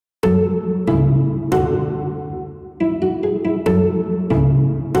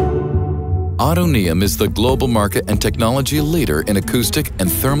Autoneum is the global market and technology leader in acoustic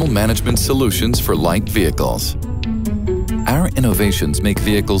and thermal management solutions for light vehicles. Our innovations make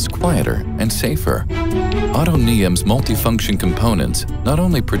vehicles quieter and safer. Autoneum's multifunction components not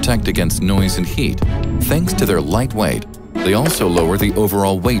only protect against noise and heat, thanks to their lightweight, they also lower the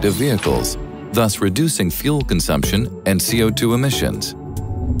overall weight of vehicles, thus reducing fuel consumption and CO2 emissions.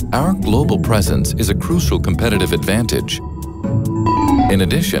 Our global presence is a crucial competitive advantage. In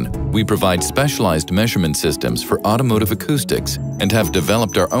addition, we provide specialized measurement systems for automotive acoustics and have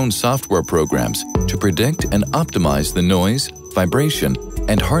developed our own software programs to predict and optimize the noise, vibration,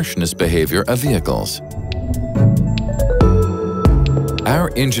 and harshness behavior of vehicles.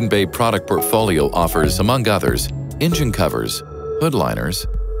 Our engine bay product portfolio offers, among others, engine covers, hood liners,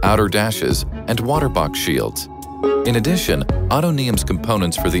 outer dashes, and water box shields. In addition, Autoneum's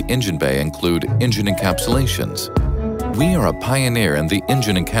components for the engine bay include engine encapsulations. We are a pioneer in the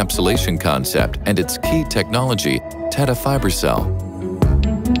engine encapsulation concept and its key technology, fiber cell.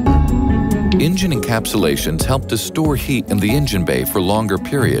 Engine encapsulations help to store heat in the engine bay for longer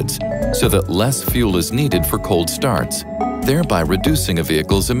periods so that less fuel is needed for cold starts, thereby reducing a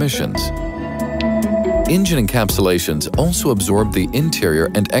vehicle's emissions. Engine encapsulations also absorb the interior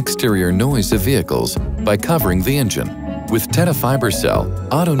and exterior noise of vehicles by covering the engine. With fiber cell,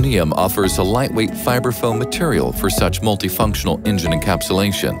 Autoneum offers a lightweight fiber foam material for such multifunctional engine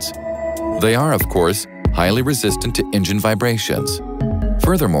encapsulations. They are, of course, highly resistant to engine vibrations.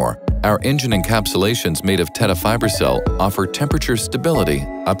 Furthermore, our engine encapsulations made of fiber cell offer temperature stability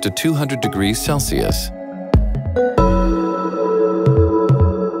up to 200 degrees Celsius.